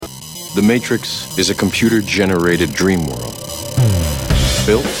The Matrix is a computer-generated dream world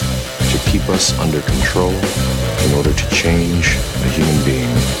built to keep us under control in order to change a human being.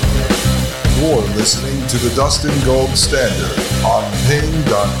 You're listening to the Dustin Gold Standard on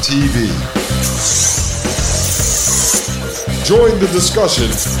Pain.tv. Join the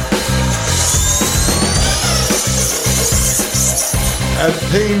discussion at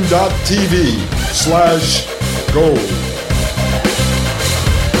Pain.tv/gold.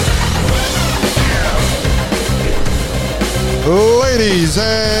 Ladies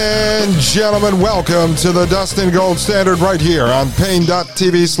and gentlemen, welcome to the Dustin Gold Standard right here on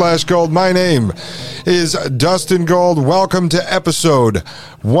Pain.tv/gold. My name is Dustin Gold. Welcome to episode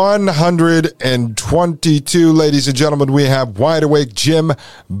 122. Ladies and gentlemen, we have Wide Awake Jim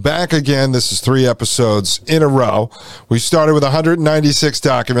back again. This is 3 episodes in a row. We started with 196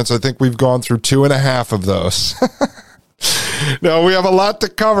 documents. I think we've gone through 2.5 of those. No, we have a lot to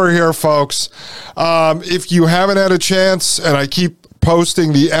cover here, folks. If you haven't had a chance, and I keep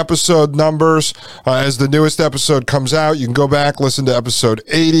posting the episode numbers as the newest episode comes out, you can go back, listen to episode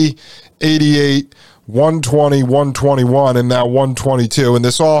 80, 88, 120, 121, and now 122. And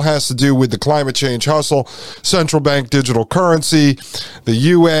this all has to do with the climate change hustle, central bank digital currency, the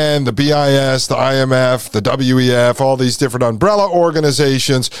UN, the BIS, the IMF, the WEF, all these different umbrella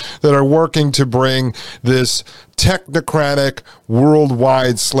organizations that are working to bring this technocratic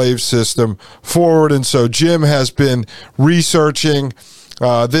worldwide slave system forward. And so Jim has been researching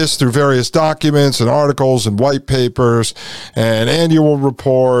this through various documents and articles and white papers and annual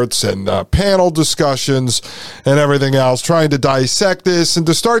reports and panel discussions and everything else, trying to dissect this and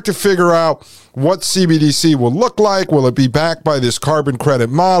to start to figure out what CBDC will look like. Will it be backed by this carbon credit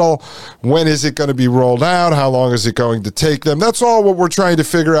model? When is it going to be rolled out? How long is it going to take them? That's all what we're trying to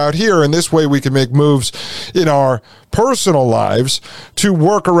figure out here. And this way we can make moves in our personal lives to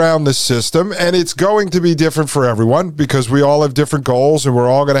work around the system. And it's going to be different for everyone because we all have different goals and we're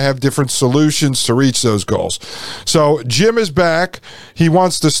all going to have different solutions to reach those goals. So Jim is back. He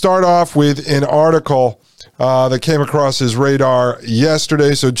wants to start off with an article that came across his radar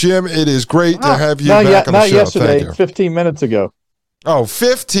yesterday. So, Jim, it is great to have you back on the show. Not yesterday, 15 minutes ago. Oh,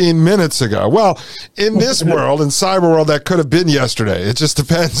 15 minutes ago. Well, in this world, in cyber world, that could have been yesterday. It just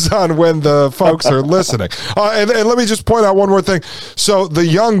depends on when the folks are listening. And let me just point out one more thing. So the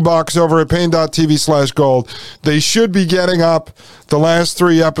young bucks over at Pain.tv/gold, they should be getting up the last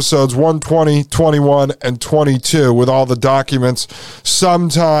 3 episodes, 120, 21, and 22, with all the documents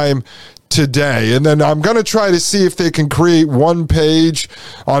sometime today. And then I'm going to try to see if they can create one page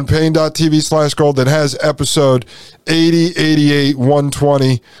on Pain.tv/gold that has episode 80, 88,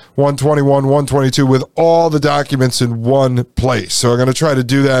 120, 121, 122 with all the documents in one place. So I'm going to try to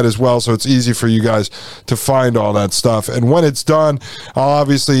do that as well, so it's easy for you guys to find all that stuff. And when it's done, I'll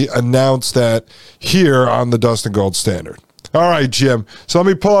obviously announce that here on the Dustin Gold Standard. All right, Jim. So let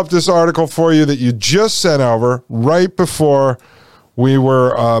me pull up this article for you that you just sent over right before we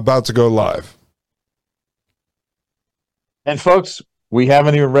were about to go live. And folks, we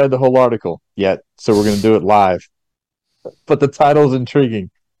haven't even read the whole article yet, so we're going to do it live. But the title is intriguing.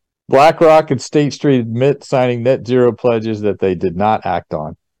 BlackRock and State Street admit signing net zero pledges that they did not act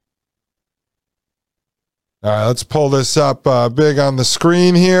on. All right, let's pull this up big on the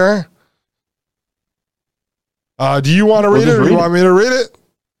screen here. Do you want to read it, or do you want me to read it?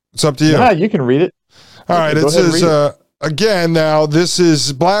 It's up to you. Yeah, you can read it. All right, it says... Again, now, this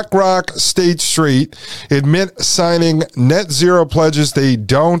is BlackRock, State Street admit signing net zero pledges they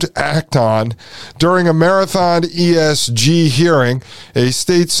don't act on. During a marathon ESG hearing, a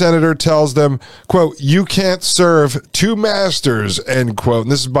state senator tells them, quote, "You can't serve 2 masters," end quote.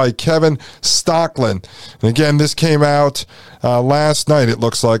 And this is by Kevin Stockland. And again, this came out last night, it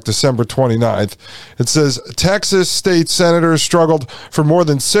looks like, December 29th. It says, Texas state senators struggled for more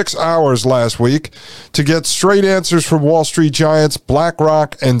than 6 hours last week to get straight answers from Wall Street giants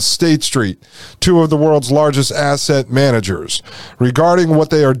BlackRock and State Street, 2 of the world's largest asset managers, regarding what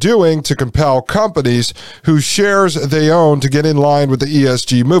they are doing to compel companies whose shares they own to get in line with the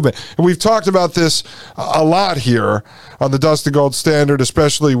ESG movement. And we've talked about this a lot here on the Dustin Gold Standard,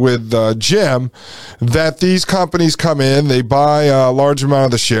 especially with Jim, that these companies come in, they buy a large amount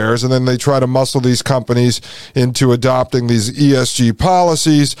of the shares, and then they try to muscle these companies into adopting these ESG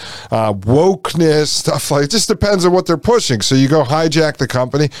policies, wokeness, stuff like it. Just depends on what they're pushing. So you go hijack the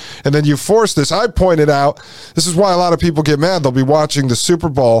company, and then you force this. I pointed out, this is why a lot of people get mad. They'll be watching the Super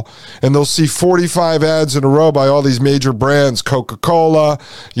Bowl, and they'll see 45 ads in a row by all these major brands, Coca-Cola,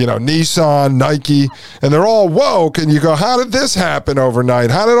 Nissan, Nike, and they're all woke, and you go, how did this happen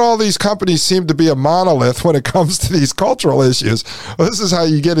overnight? How did all these companies seem to be a monolith when it comes to these cultural environmental issues. Well, this is how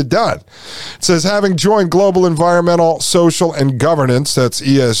you get it done. It says, having joined global environmental, social, and governance, that's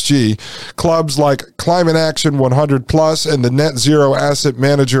ESG, clubs like Climate Action 100 Plus and the Net Zero Asset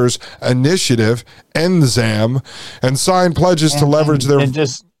Managers Initiative, NZAM, and signed pledges to leverage their... And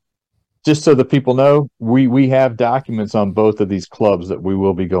just so that people know, we have documents on both of these clubs that we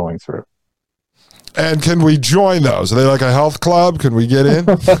will be going through. And can we join those? Are they like a health club? Can we get in?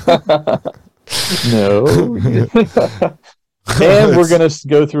 No. And we're going to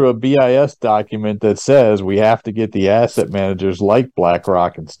go through a BIS document that says we have to get the asset managers like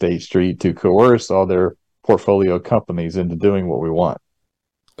BlackRock and State Street to coerce all their portfolio companies into doing what we want.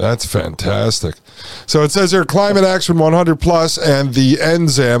 That's fantastic. So it says here, Climate Action 100 Plus and the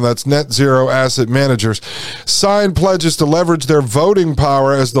NZAM, that's Net Zero Asset Managers, signed pledges to leverage their voting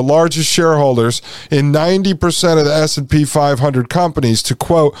power as the largest shareholders in 90% of the S&P 500 companies to,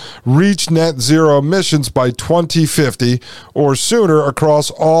 quote, reach net zero emissions by 2050 or sooner across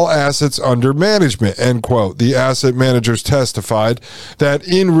all assets under management, end quote. The asset managers testified that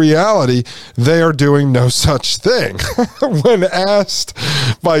in reality, they are doing no such thing. When asked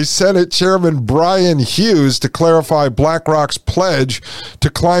by Senate Chairman Brian Hughes to clarify BlackRock's pledge to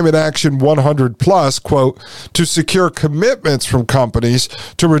Climate Action 100 Plus, quote, to secure commitments from companies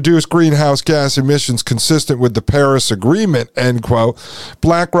to reduce greenhouse gas emissions consistent with the Paris Agreement, end quote,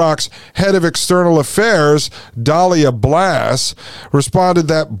 BlackRock's head of external affairs, Dahlia Blass, responded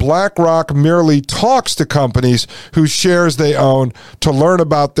that BlackRock merely talks to companies whose shares they own to learn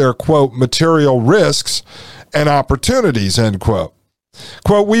about their, quote, material risks and opportunities, end quote.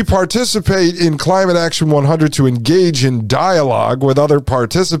 Quote, we participate in Climate Action 100 to engage in dialogue with other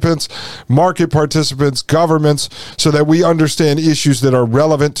participants, market participants, governments, so that we understand issues that are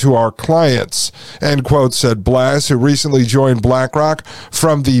relevant to our clients, end quote, said Blass, who recently joined BlackRock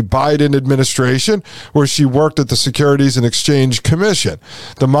from the Biden administration, where she worked at the Securities and Exchange Commission.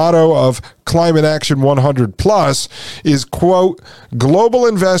 The motto of Climate Action 100 Plus is, quote, global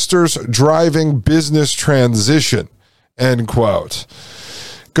investors driving business transition, end quote.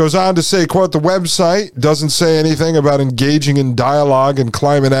 Goes on to say, quote, the website doesn't say anything about engaging in dialogue in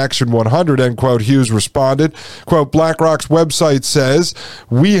Climate Action 100, end quote. Hughes responded, quote, BlackRock's website says,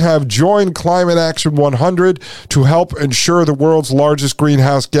 we have joined Climate Action 100 to help ensure the world's largest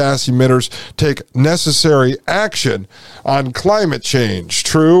greenhouse gas emitters take necessary action on climate change.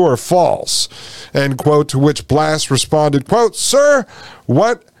 True or false? End quote, to which Blass responded, quote, sir,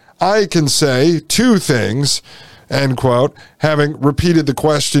 what I can say, two things, end quote. Having repeated the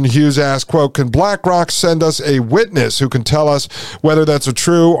question, Hughes asked, quote, can BlackRock send us a witness who can tell us whether that's a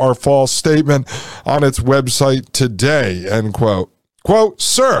true or false statement on its website today, end quote. Quote,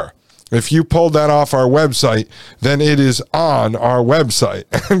 sir, if you pulled that off our website, then it is on our website,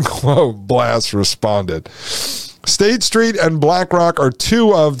 end quote, Blass responded. State Street and BlackRock are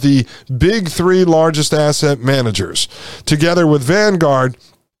two of the big three largest asset managers. Together with Vanguard,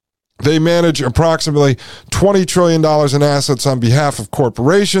 they manage approximately $20 trillion in assets on behalf of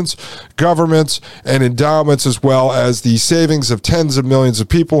corporations, governments, and endowments, as well as the savings of tens of millions of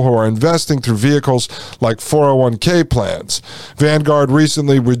people who are investing through vehicles like 401k plans. Vanguard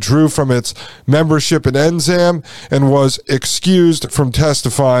recently withdrew from its membership in NZAM and was excused from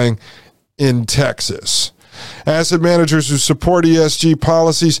testifying in Texas. Asset managers who support ESG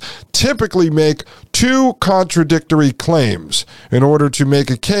policies typically make two contradictory claims in order to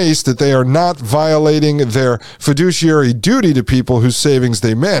make a case that they are not violating their fiduciary duty to people whose savings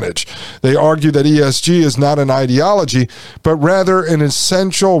they manage. They argue that ESG is not an ideology, but rather an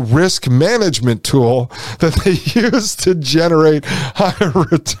essential risk management tool that they use to generate higher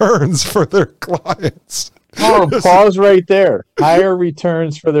returns for their clients. Oh, pause right there. Higher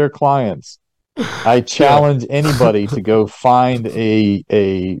returns for their clients. I challenge anybody to go find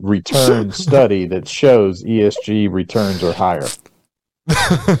a return study that shows ESG returns are higher.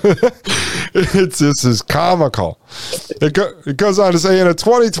 This is comical. It goes on to say, in a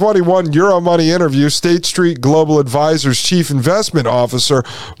 2021 Euromoney interview, State Street Global Advisors Chief Investment Officer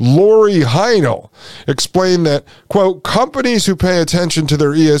Lori Heinel explained that, quote, companies who pay attention to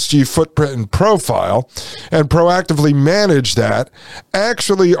their ESG footprint and profile and proactively manage that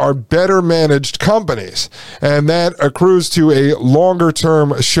actually are better managed companies, and that accrues to a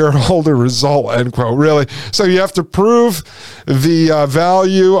longer-term shareholder result, end quote. Really? So you have to prove the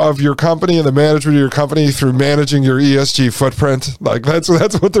value of your company and the management of your company through managing your ESG footprint. Like that's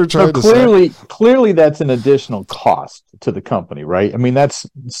what they're trying to say. Clearly that's an additional cost to the company, right? I mean, that's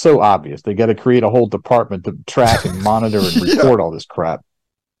so obvious. They got to create a whole department to track and monitor and report all this crap.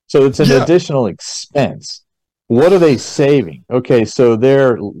 So it's an additional expense. What are they saving? Okay, so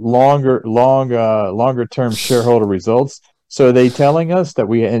their longer term shareholder results, So are they telling us that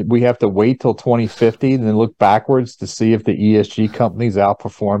we have to wait till 2050 and then look backwards to see if the ESG companies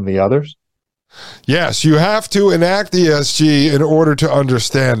outperform the others? Yes, you have to enact ESG in order to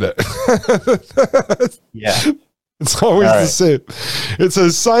understand it. Yeah. It's always the same. It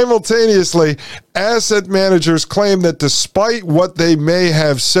says simultaneously, asset managers claim that despite what they may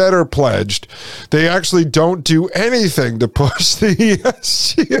have said or pledged, they actually don't do anything to push the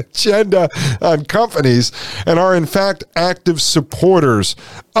ESG agenda on companies and are in fact active supporters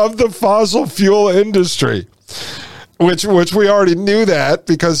of the fossil fuel industry. Which we already knew that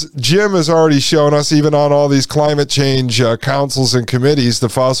because Jim has already shown us, even on all these climate change councils and committees, the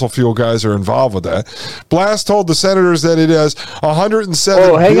fossil fuel guys are involved with that. Blast told the senators that it has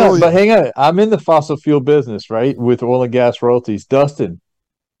 107 hang on. I'm in the fossil fuel business, right, with oil and gas royalties. Dustin,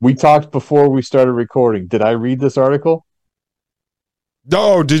 we talked before we started recording. Did I read this article?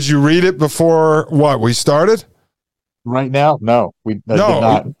 No, did you read it before we started? Right now? No, did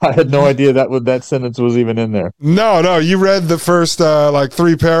not. I had no idea that sentence was even in there. No, you read the first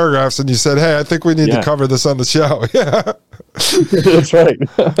 3 paragraphs and you said, "Hey, I think we need to cover this on the show." Yeah. That's right.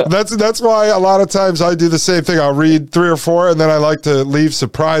 That's why a lot of times I do the same thing. I'll read 3 or 4 and then I like to leave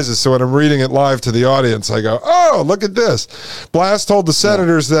surprises. So when I'm reading it live to the audience, I go, "Oh, look at this." Blast told the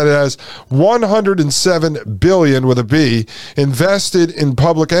senators that it has $107 billion with a B invested in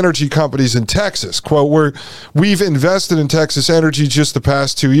public energy companies in Texas. Quote, we've invested in Texas Energy just the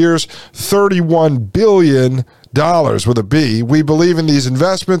past 2 years, $31 billion with a B. We believe in these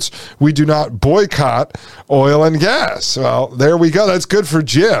investments. We do not boycott oil and gas. Well, there we go. That's good for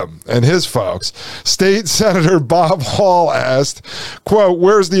Jim and his folks. State Senator Bob Hall asked, quote,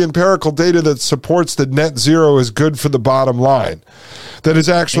 where's the empirical data that supports that net zero is good for the bottom line? That is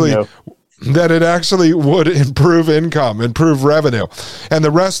actually... that it actually would improve income, improve revenue, and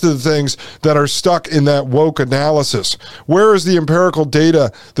the rest of the things that are stuck in that woke analysis. Where is the empirical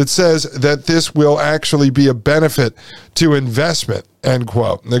data that says that this will actually be a benefit to investment, end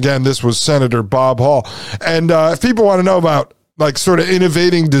quote. And again, this was Senator Bob Hall. And if people want to know about sort of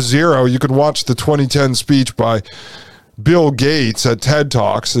innovating to zero, you can watch the 2010 speech by Bill Gates at TED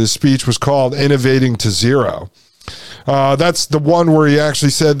Talks. His speech was called Innovating to Zero. That's the one where he actually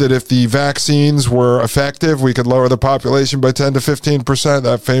said that if the vaccines were effective, we could lower the population by 10 to 15%.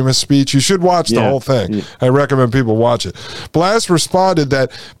 That famous speech. You should watch the whole thing. Yeah. I recommend people watch it. Blast responded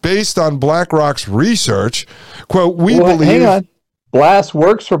that based on BlackRock's research, quote, believe... Hang on. Blast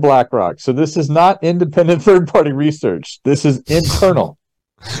works for BlackRock, so this is not independent third-party research. This is internal.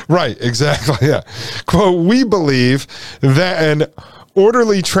 Right, exactly, yeah. Quote, we believe that an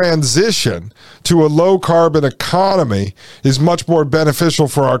orderly transition to a low-carbon economy is much more beneficial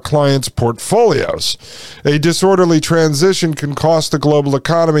for our clients' portfolios. A disorderly transition can cost the global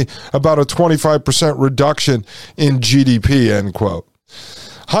economy about a 25% reduction in GDP, end quote.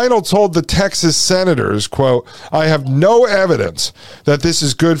 Heinl told the Texas senators, quote, I have no evidence that this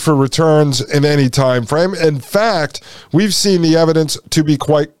is good for returns in any time frame. In fact, we've seen the evidence to be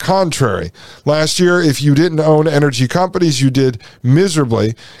quite contrary. Last year, if you didn't own energy companies, you did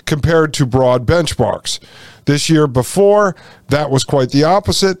miserably compared to broad benchmarks. This year before, that was quite the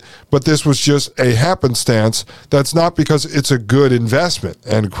opposite, but this was just a happenstance. That's not because it's a good investment,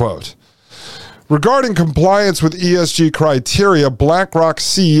 end quote. Regarding compliance with ESG criteria, BlackRock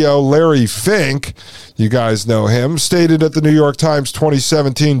CEO Larry Fink, you guys know him, stated at the New York Times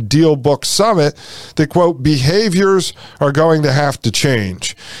 2017 Deal Book Summit that, quote, behaviors are going to have to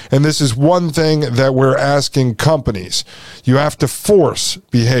change. And this is one thing that we're asking companies. You have to force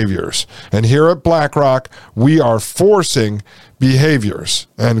behaviors. And here at BlackRock, we are forcing behaviors,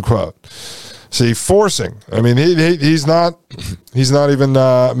 end quote. See, forcing. I mean, he's not even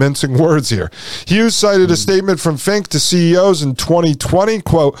mincing words here. Hughes cited a statement from Fink to CEOs in 2020,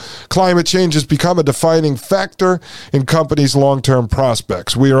 quote, climate change has become a defining factor in companies' long-term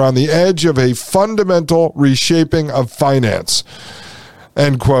prospects. We are on the edge of a fundamental reshaping of finance,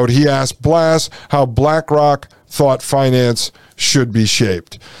 end quote. He asked Blast how BlackRock thought finance should be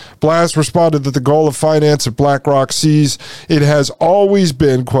shaped. Blast responded that the goal of finance at BlackRock sees it has always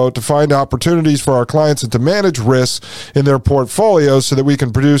been, quote, to find opportunities for our clients and to manage risks in their portfolios so that we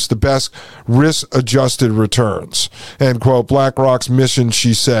can produce the best risk-adjusted returns. End quote. BlackRock's mission,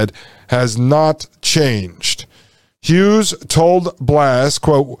 she said, has not changed. Hughes told Blast,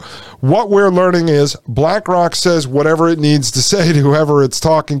 quote, what we're learning is BlackRock says whatever it needs to say to whoever it's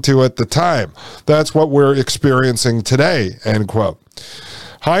talking to at the time. That's what we're experiencing today, end quote.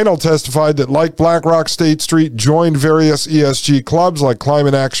 Heinl testified that like BlackRock, State Street joined various ESG clubs like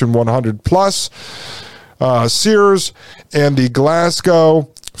Climate Action 100+, Sears, and the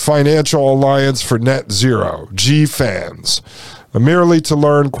Glasgow Financial Alliance for Net Zero, GFANZ, merely to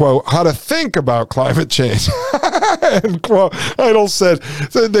learn, quote, how to think about climate change. And, quote, Heidel said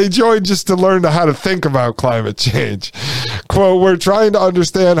they joined just to learn how to think about climate change. Quote, we're trying to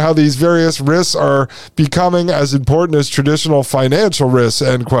understand how these various risks are becoming as important as traditional financial risks,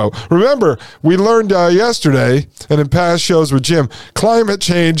 end quote. Remember, we learned yesterday and in past shows with Jim, climate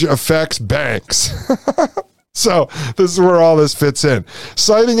change affects banks. So this is where all this fits in.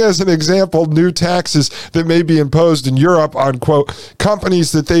 Citing as an example new taxes that may be imposed in Europe on, quote,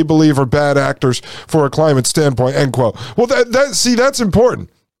 companies that they believe are bad actors for a climate standpoint, end quote. Well, that's important.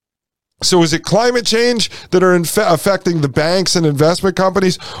 So is it climate change that are affecting the banks and investment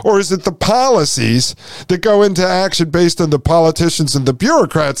companies, or is it the policies that go into action based on the politicians and the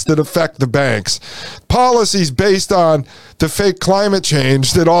bureaucrats that affect the banks? Policies based on the fake climate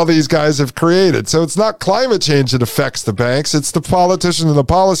change that all these guys have created. So it's not climate change that affects the banks, it's the politicians and the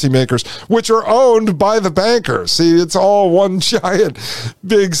policymakers, which are owned by the bankers. See, it's all one giant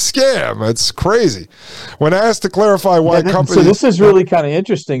big scam. It's crazy. When asked to clarify why companies... So this is really kind of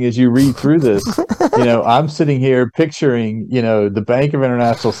interesting as you read through this. I'm sitting here picturing, the Bank of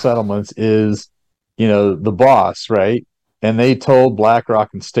International Settlements is, the boss, right? And they told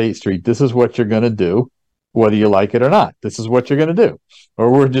BlackRock and State Street, this is what you're going to do, whether you like it or not. This is what you're going to do.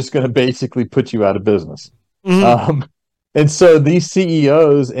 Or we're just going to basically put you out of business. Mm-hmm. And so these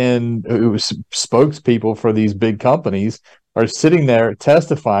CEOs and spokespeople for these big companies are sitting there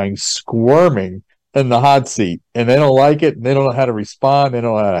testifying, squirming in the hot seat, and they don't like it, and they don't know how to respond, they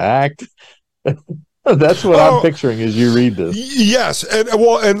don't know how to act. That's what I'm picturing as you read this. Yes,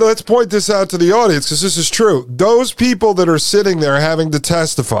 and let's point this out to the audience because this is true. Those people that are sitting there having to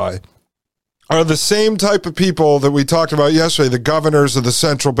testify are the same type of people that we talked about yesterday, the governors of the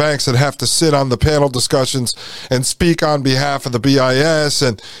central banks that have to sit on the panel discussions and speak on behalf of the BIS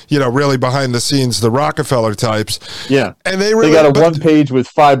and, really behind the scenes, the Rockefeller types. Yeah. And they got a one page with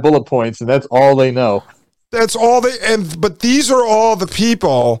 5 bullet points, and that's all they know. That's all but these are all the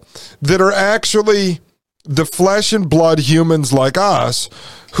people that are actually the flesh and blood humans like us,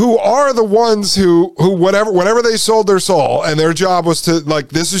 who are the ones who whenever they sold their soul and their job was to,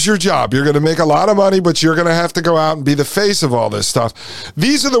 this is your job. You're going to make a lot of money, but you're going to have to go out and be the face of all this stuff.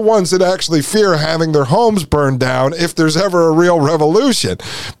 These are the ones that actually fear having their homes burned down if there's ever a real revolution.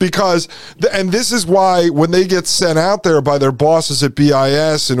 And this is why when they get sent out there by their bosses at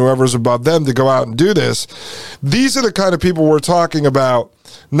BIS and whoever's above them to go out and do this, these are the kind of people we're talking about.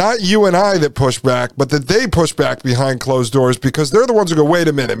 Not you and I that push back, but that they push back behind closed doors because they're the ones who go, wait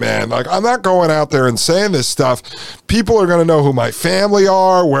a minute, man. I'm not going out there and saying this stuff. People are going to know who my family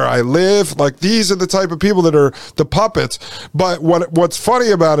are, where I live. These are the type of people that are the puppets. But what's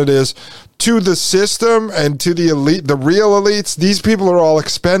funny about it is, to the system and to the elite, the real elites, these people are all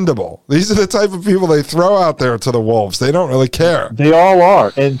expendable. These are the type of people they throw out there to the wolves. They don't really care. They all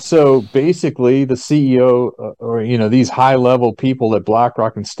are. And so basically the CEO or, these high level people at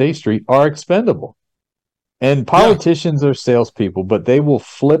BlackRock and State Street are expendable. And politicians are salespeople, but they will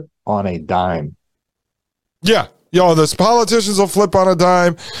flip on a dime. Yeah. The politicians will flip on a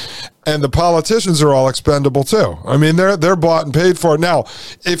dime, and the politicians are all expendable too. I mean, they're bought and paid for. Now,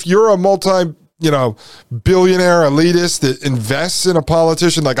 if you're a billionaire elitist that invests in a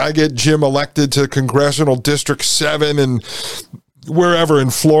politician, like I get Jim elected to Congressional District 7 and wherever in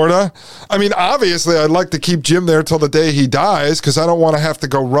Florida. I mean, obviously, I'd like to keep Jim there till the day he dies because I don't want to have to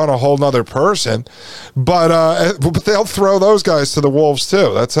go run a whole nother person. But they'll throw those guys to the wolves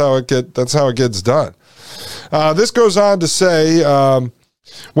too. That's how it gets done. This goes on to say,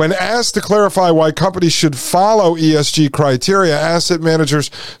 when asked to clarify why companies should follow ESG criteria, asset managers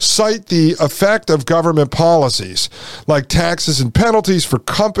cite the effect of government policies, like taxes and penalties for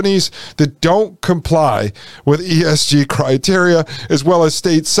companies that don't comply with ESG criteria, as well as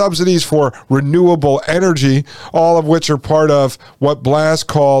state subsidies for renewable energy, all of which are part of what Blast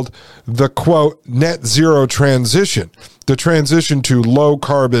called the, quote, net zero transition. The transition to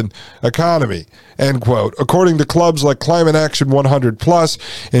low-carbon economy, end quote. According to clubs like Climate Action 100 Plus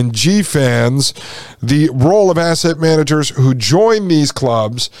and GFANZ, the role of asset managers who join these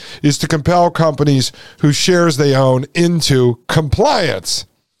clubs is to compel companies whose shares they own into compliance.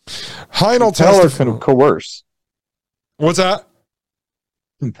 Heinel testified. Coerce. What's that?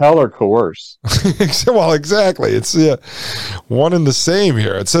 Compel or coerce. Well, exactly. It's one and the same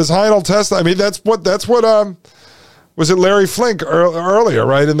here. It says Heinel testified. I mean, that's what was it Larry Flink earlier,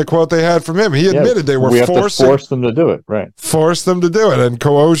 right? In the quote they had from him, he admitted they were we have to force them to do it, right? Force them to do it, and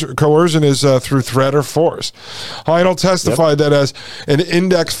coercion is through threat or force. Heinel testified that as an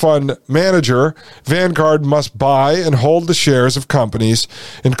index fund manager, Vanguard must buy and hold the shares of companies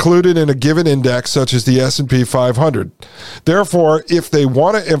included in a given index, such as the S&P 500. Therefore, if they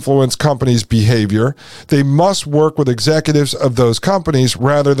want to influence companies' behavior, they must work with executives of those companies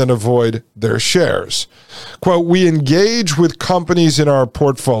rather than avoid their shares. Quote, we engage with companies in our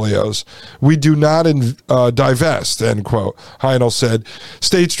portfolios. We do not divest, end quote. Heinel said.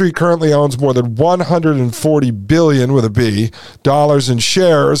 State Street currently owns more than $140 billion, with a B, dollars in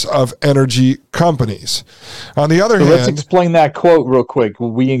shares of energy companies. On the other hand... Let's explain that quote real quick.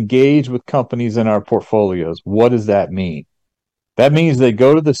 We engage with companies in our portfolios. What does that mean? That means they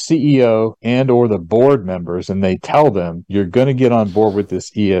go to the CEO and or the board members and they tell them, you're going to get on board with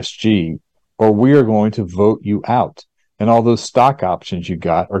this ESG, or we are going to vote you out. And all those stock options you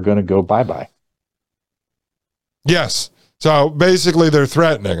got are going to go bye-bye. Yes. So basically they're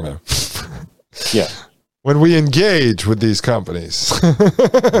threatening them. Yeah. When we engage with these companies.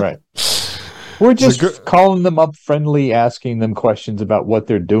 Right. We're just calling them up friendly, asking them questions about what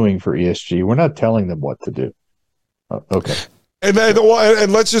they're doing for ESG. We're not telling them what to do. Okay. And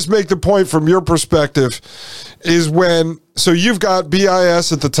let's just make the point from your perspective is so you've got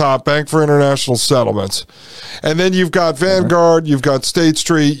BIS at the top, Bank for International Settlements, and then you've got Vanguard, you've got State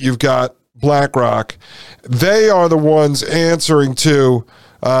Street, you've got BlackRock. They are the ones answering to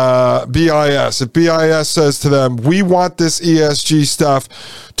BIS. If BIS says to them, we want this ESG stuff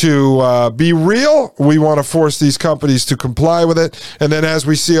to be real, we want to force these companies to comply with it. And then as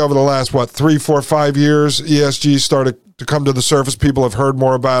we see over the last, 3, 4, 5 years, ESG started to come to the surface. People have heard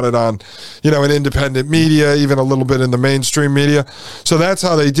more about it on, in independent media, even a little bit in the mainstream media. So that's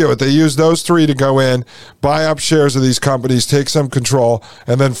how they do it. They use those three to go in, buy up shares of these companies, take some control,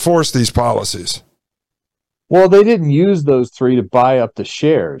 and then force these policies. Well, they didn't use those three to buy up the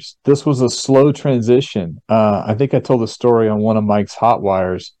shares. This was a slow transition. I think I told the story on one of Mike's Hot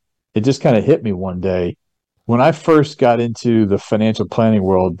Wires. It just kind of hit me one day. When I first got into the financial planning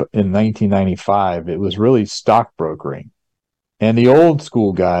world in 1995, it was really stockbrokering. And the old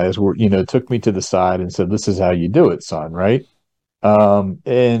school guys were, took me to the side and said, this is how you do it, son, right? And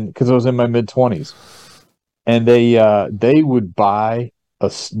because I was in my mid-20s. And they would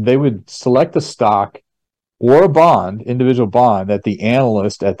they would select a stock or a bond, individual bond, that the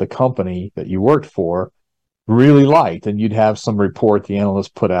analyst at the company that you worked for really liked, and you'd have some report the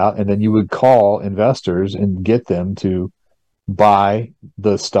analyst put out, and then you would call investors and get them to buy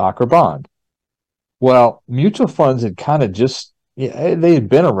the stock or bond. Well, mutual funds had kind of they had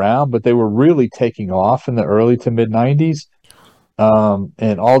been around, but they were really taking off in the early to mid-90s.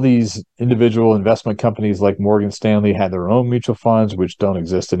 And all these individual investment companies like Morgan Stanley had their own mutual funds, which don't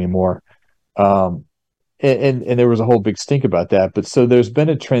exist anymore. And there was a whole big stink about that. But so there's been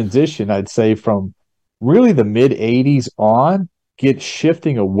a transition, I'd say, from really the mid-'80s on,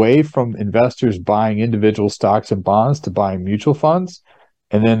 shifting away from investors buying individual stocks and bonds to buying mutual funds.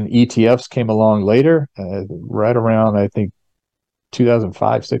 And then ETFs came along later, right around, I think,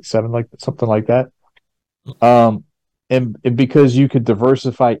 2005, 6, 7, something like that. And because you could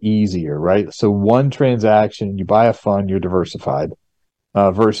diversify easier, right? So one transaction, you buy a fund, you're diversified.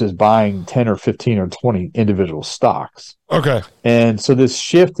 Versus buying 10 or 15 or 20 individual stocks. Okay. And so this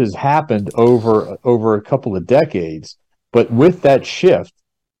shift has happened over a couple of decades. But with that shift,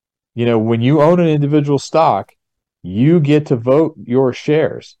 when you own an individual stock, you get to vote your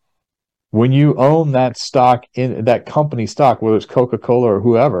shares. When you own that stock, in that company stock, whether it's Coca-Cola or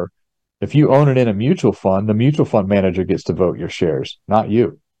whoever, if you own it in a mutual fund, the mutual fund manager gets to vote your shares, not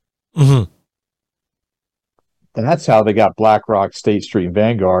you. Mm-hmm. And that's how they got BlackRock, State Street, and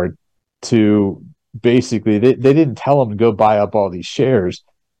Vanguard to basically, they didn't tell them to go buy up all these shares.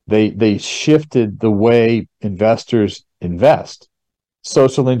 They shifted the way investors invest,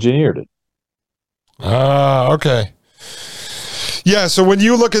 social engineered it. Okay. Yeah. So when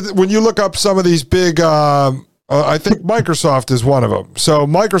you look up some of these big, I think Microsoft is one of them. So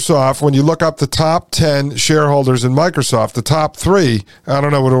Microsoft, when you look up the top 10 shareholders in Microsoft, the top 3, I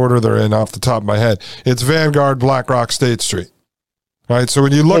don't know what order they're in off the top of my head. It's Vanguard, BlackRock, State Street. Right. So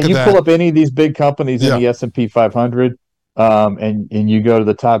when you look at that, pull up any of these big companies in the S&P 500, and you go to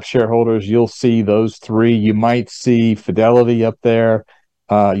the top shareholders, you'll see those 3. You might see Fidelity up there.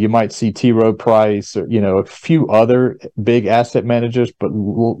 You might see T. Rowe Price, or a few other big asset managers, but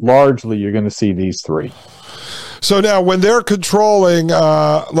largely you're going to see these 3. So now when they're controlling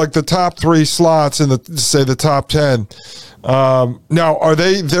the top 3 slots in the top 10, now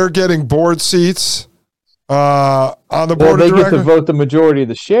they're getting board seats On the Well, board they of get to directors? vote the majority of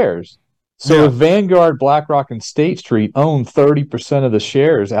the shares. So Yeah. if Vanguard, BlackRock, and State Street own 30% of the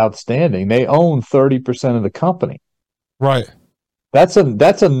shares outstanding, they own 30% of the company. Right. That's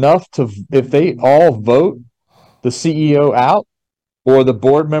enough to, if they all vote the CEO out or the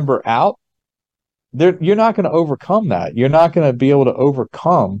board member out, you're not going to overcome that. You're not going to be able to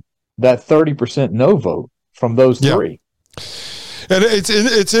overcome that 30% no vote from those three. And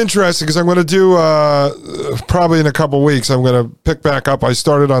it's interesting because I'm going to do probably in a couple weeks. I'm going to pick back up. I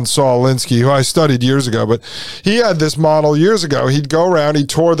started on Saul Alinsky, who I studied years ago, but he had this model years ago. He'd go around, he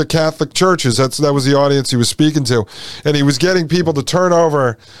toured the Catholic churches. That was the audience he was speaking to, and he was getting people to turn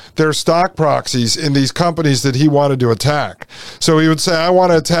over their stock proxies in these companies that he wanted to attack. So he would say, "I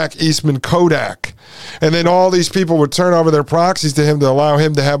want to attack Eastman Kodak." And then all these people would turn over their proxies to him to allow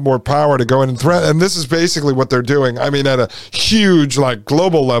him to have more power to go in and threaten. And this is basically what they're doing. I mean, at a huge, like,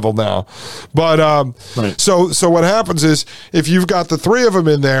 global level now. But Right. so what happens is if you've got the three of them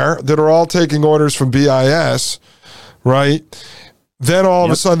in there that are all taking orders from BIS, right? Then all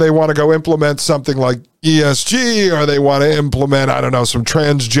of a sudden they want to go implement something like ESG, or they want to implement, I don't know, some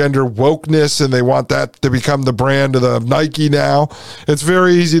transgender wokeness, and they want that to become the brand of the Nike now. It's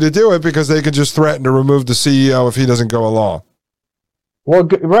very easy to do it because they could just threaten to remove the CEO if he doesn't go along. Well,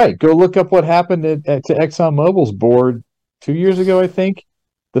 right. Go look up what happened to ExxonMobil's board 2 years ago, I think.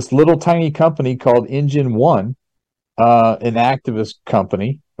 This little tiny company called Engine One, an activist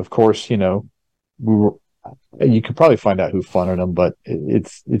company. Of course, you could probably find out who funded them, but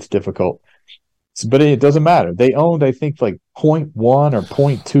it's difficult. But it doesn't matter. They owned, I think, like 0.1 or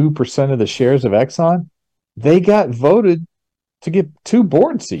 0.2% of the shares of Exxon. They got voted to get 2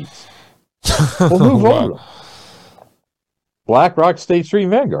 board seats. Well, who voted them? BlackRock, State Street,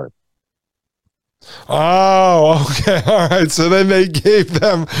 and Vanguard. Oh, okay. All right. So then they gave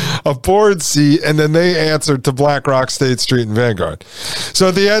them a board seat, and then they answered to BlackRock, State Street, and Vanguard. So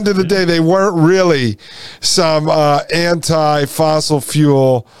at the end of the day, they weren't really some anti-fossil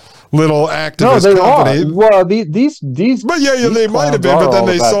fuel little activist company. Are. Well, these but they might have been, but then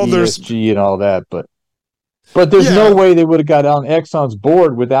they sold their ESG and all that. But there's no way they would have got on Exxon's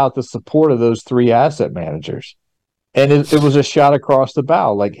board without the support of those 3 asset managers. And it was a shot across the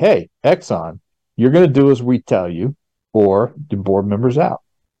bow. Like, hey, Exxon, you're going to do as we tell you, or the board members out.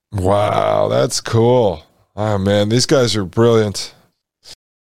 Wow, that's cool. Oh, man, these guys are brilliant.